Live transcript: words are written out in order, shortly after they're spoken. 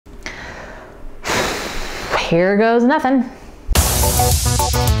here goes nothing.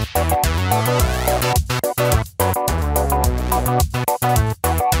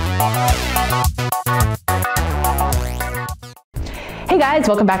 Hey guys,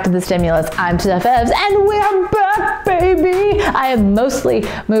 welcome back to The Stimulus. I'm Steph, and we're back, baby! I have mostly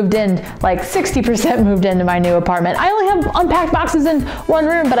moved in, like 60% moved into my new apartment. I only have unpacked boxes in one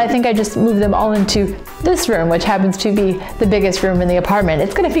room, but I think I just moved them all into this room, which happens to be the biggest room in the apartment.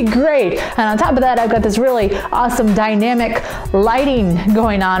 It's gonna be great. And on top of that, I've got this really awesome dynamic lighting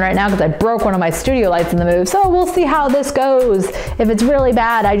going on right now because I broke one of my studio lights in the move. So we'll see how this goes. If it's really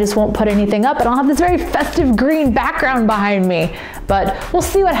bad, I just won't put anything up and I'll have this very festive green background behind me. But we'll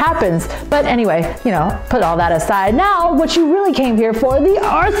see what happens. But anyway, you know, put all that aside. Now, what you really came here for, the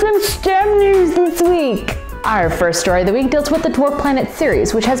awesome STEM news this week. Our first story of the week deals with the dwarf planet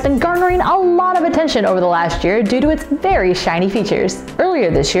Ceres, which has been garnering a lot of attention over the last year due to its very shiny features.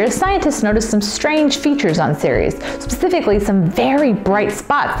 Earlier this year, scientists noticed some strange features on Ceres, specifically some very bright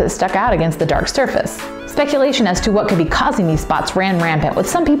spots that stuck out against the dark surface. Speculation as to what could be causing these spots ran rampant, with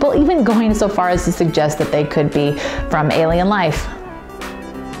some people even going so far as to suggest that they could be from alien life.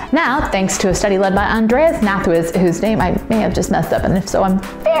 Now, thanks to a study led by Andreas Nathwitz, whose name I may have just messed up, and if so, I'm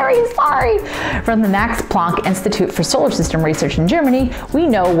very sorry, from the Max Planck Institute for Solar System Research in Germany, we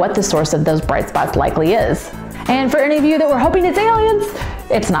know what the source of those bright spots likely is. And for any of you that were hoping it's aliens,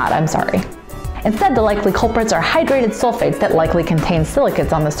 it's not, I'm sorry. Instead, the likely culprits are hydrated sulfates that likely contain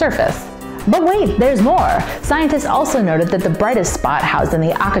silicates on the surface. But wait, there's more! Scientists also noted that the brightest spot housed in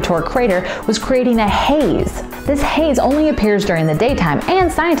the Akator crater was creating a haze. This haze only appears during the daytime,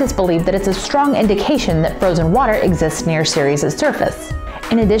 and scientists believe that it's a strong indication that frozen water exists near Ceres' surface.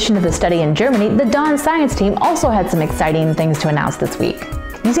 In addition to the study in Germany, the Dawn science team also had some exciting things to announce this week.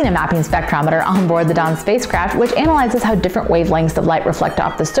 Using a mapping spectrometer on board the Dawn spacecraft, which analyzes how different wavelengths of light reflect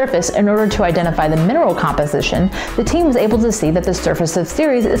off the surface in order to identify the mineral composition, the team was able to see that the surface of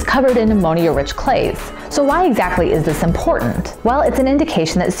Ceres is covered in ammonia-rich clays. So why exactly is this important? Well, it's an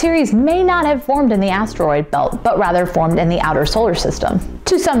indication that Ceres may not have formed in the asteroid belt, but rather formed in the outer solar system.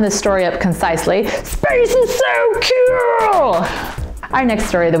 To sum this story up concisely, space is so cool! Our next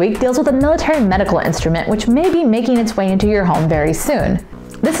story of the week deals with a military medical instrument which may be making its way into your home very soon.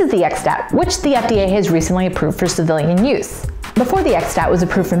 This is the XStat, which the FDA has recently approved for civilian use. Before the XStat was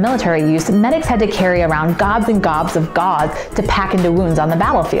approved for military use, medics had to carry around gobs and gobs of gauze to pack into wounds on the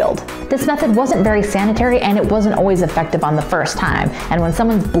battlefield. This method wasn't very sanitary and it wasn't always effective on the first time, and when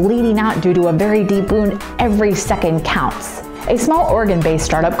someone's bleeding out due to a very deep wound, every second counts. A small Oregon-based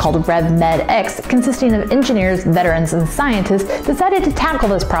startup called RevMedX, consisting of engineers, veterans, and scientists, decided to tackle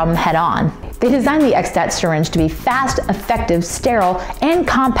this problem head-on. They designed the XStat syringe to be fast, effective, sterile, and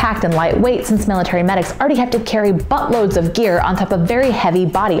compact and lightweight, since military medics already have to carry buttloads of gear on top of very heavy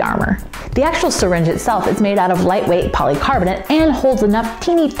body armor. The actual syringe itself is made out of lightweight polycarbonate and holds enough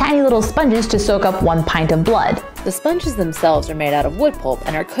teeny tiny little sponges to soak up 1 pint of blood. The sponges themselves are made out of wood pulp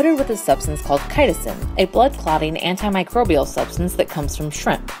and are coated with a substance called chitosan, a blood-clotting antimicrobial substance that comes from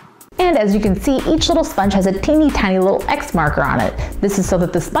shrimp. And as you can see, each little sponge has a teeny tiny little X marker on it. This is so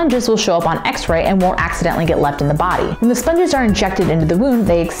that the sponges will show up on X-ray and won't accidentally get left in the body. When the sponges are injected into the wound,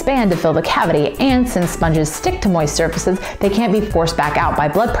 they expand to fill the cavity, and since sponges stick to moist surfaces, they can't be forced back out by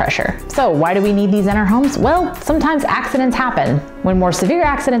blood pressure. So why do we need these in our homes? Well, sometimes accidents happen. When more severe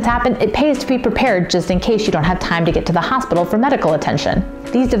accidents happen, it pays to be prepared just in case you don't have time to get to the hospital for medical attention.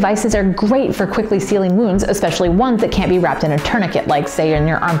 These devices are great for quickly sealing wounds, especially ones that can't be wrapped in a tourniquet like, say, in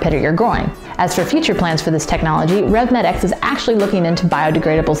your armpit or your groin. As for future plans for this technology, RevMedX is actually looking into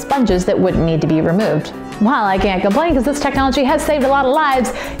biodegradable sponges that wouldn't need to be removed. While I can't complain because this technology has saved a lot of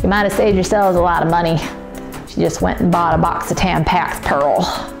lives, you might have saved yourselves a lot of money. She just went and bought a box of Tampax Pearl.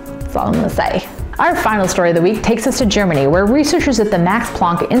 That's all I'm gonna say. Our final story of the week takes us to Germany, where researchers at the Max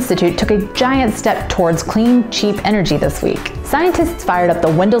Planck Institute took a giant step towards clean, cheap energy this week. Scientists fired up the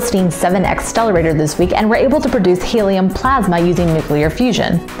Wendelstein 7X accelerator this week and were able to produce helium plasma using nuclear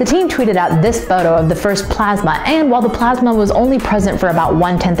fusion. The team tweeted out this photo of the first plasma, and while the plasma was only present for about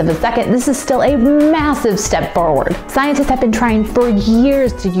 1/10 of a second, this is still a massive step forward. Scientists have been trying for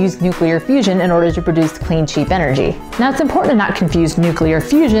years to use nuclear fusion in order to produce clean, cheap energy. Now, it's important to not confuse nuclear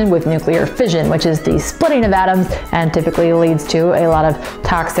fusion with nuclear fission, which is the splitting of atoms and typically leads to a lot of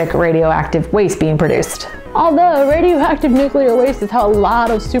toxic radioactive waste being produced. Although radioactive nuclear waste is how a lot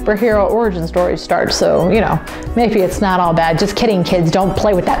of superhero origin stories start, so, you know, maybe it's not all bad. Just kidding, kids, don't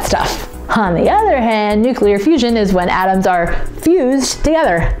play with that stuff. On the other hand, nuclear fusion is when atoms are fused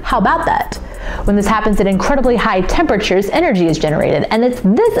together. How about that? When this happens at incredibly high temperatures, energy is generated, and it's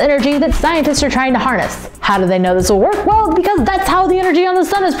this energy that scientists are trying to harness. How do they know this will work? Well, because that's how the energy on the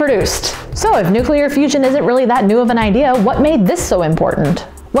sun is produced. So if nuclear fusion isn't really that new of an idea, what made this so important?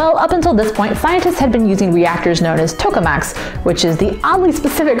 Well, up until this point, scientists had been using reactors known as tokamaks, which is the oddly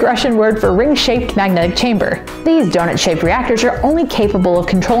specific Russian word for ring-shaped magnetic chamber. These donut-shaped reactors are only capable of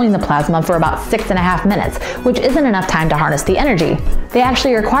controlling the plasma for about 6.5 minutes, which isn't enough time to harness the energy. They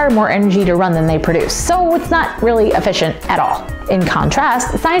actually require more energy to run than they produce, so it's not really efficient at all. In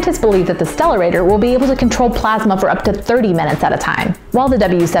contrast, scientists believe that the stellarator will be able to control plasma for up to 30 minutes at a time. While the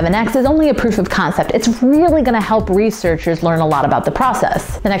W7X is only a proof of concept, it's really going to help researchers learn a lot about the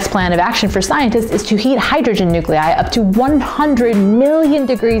process. The next plan of action for scientists is to heat hydrogen nuclei up to 100 million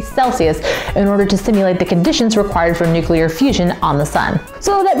degrees Celsius in order to simulate the conditions required for nuclear fusion on the sun.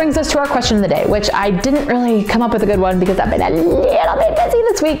 So that brings us to our question of the day, which I didn't really come up with a good one because I've been a little bit busy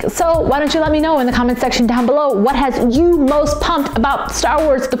this week. So why don't you let me know in the comment section down below what has you most pumped about Star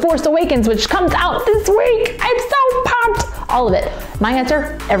Wars The Force Awakens, which comes out this week. I'm so pumped! All of it. My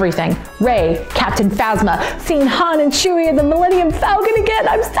answer, everything. Rey, Captain Phasma, seeing Han and Chewie in the Millennium Falcon again.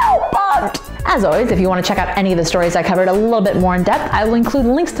 I'm so pumped! As always, if you want to check out any of the stories I covered a little bit more in depth, I will include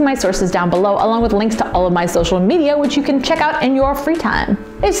links to my sources down below, along with links to all of my social media, which you can check out in your free time.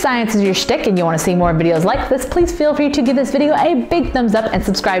 If science is your shtick and you want to see more videos like this, please feel free to give this video a big thumbs up and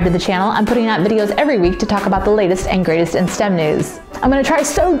subscribe to the channel. I'm putting out videos every week to talk about the latest and greatest in STEM news. I'm going to try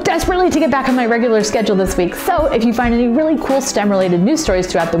so desperately to get back on my regular schedule this week, so if you find any really cool STEM-related news stories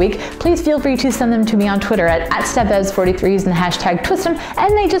throughout the week, please feel free to send them to me on Twitter at StephEvs43 using the hashtag #TwistEm,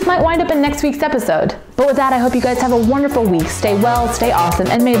 and they just might wind up in next week's episode. But with that, I hope you guys have a wonderful week. Stay well, stay awesome,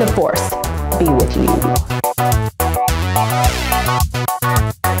 and may the Force be with you.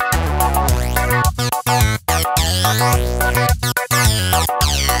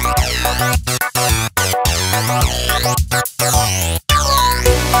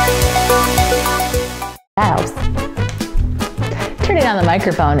 Turning on the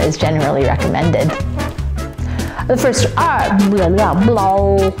microphone is generally recommended. The first blah, blah,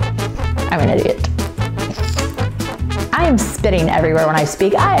 blah. I'm an idiot. I am spitting everywhere when I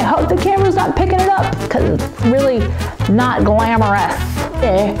speak. I hope the camera's not picking it up because it's really not glamorous.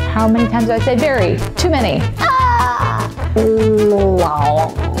 How many times do I say very? Too many.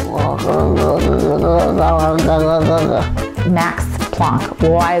 Max Planck.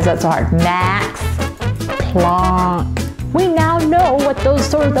 Why is that so hard? Max Planck. We now know what those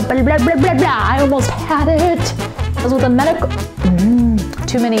sorts of blah, blah, blah, blah, blah. I almost had it. It was with a medical...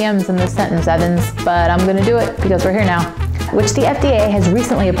 Too many M's in this sentence, Evans, but I'm gonna do it because we're here now. Which the FDA has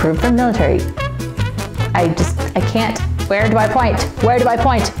recently approved for military. I can't. Where do I point? Where do I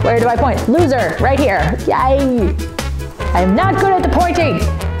point? Where do I point? Loser, right here. Yay! I'm not good at the pointing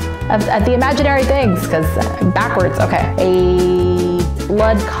at the imaginary things because I'm backwards. Okay. A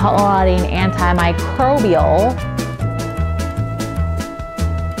blood clotting antimicrobial.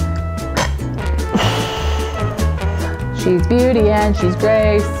 She's beauty and she's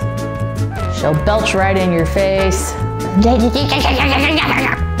grace. She'll belch right in your face.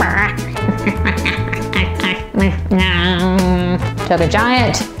 Took a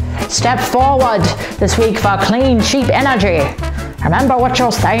giant step forward this week for clean, cheap energy. Remember what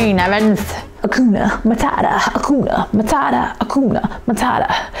you're saying, Evans. Hakuna Matata, Hakuna Matata, Hakuna Matata.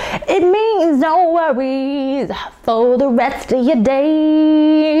 It means no worries for the rest of your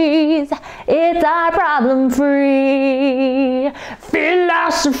days. It's our problem-free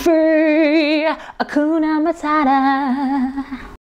philosophy. Hakuna Matata.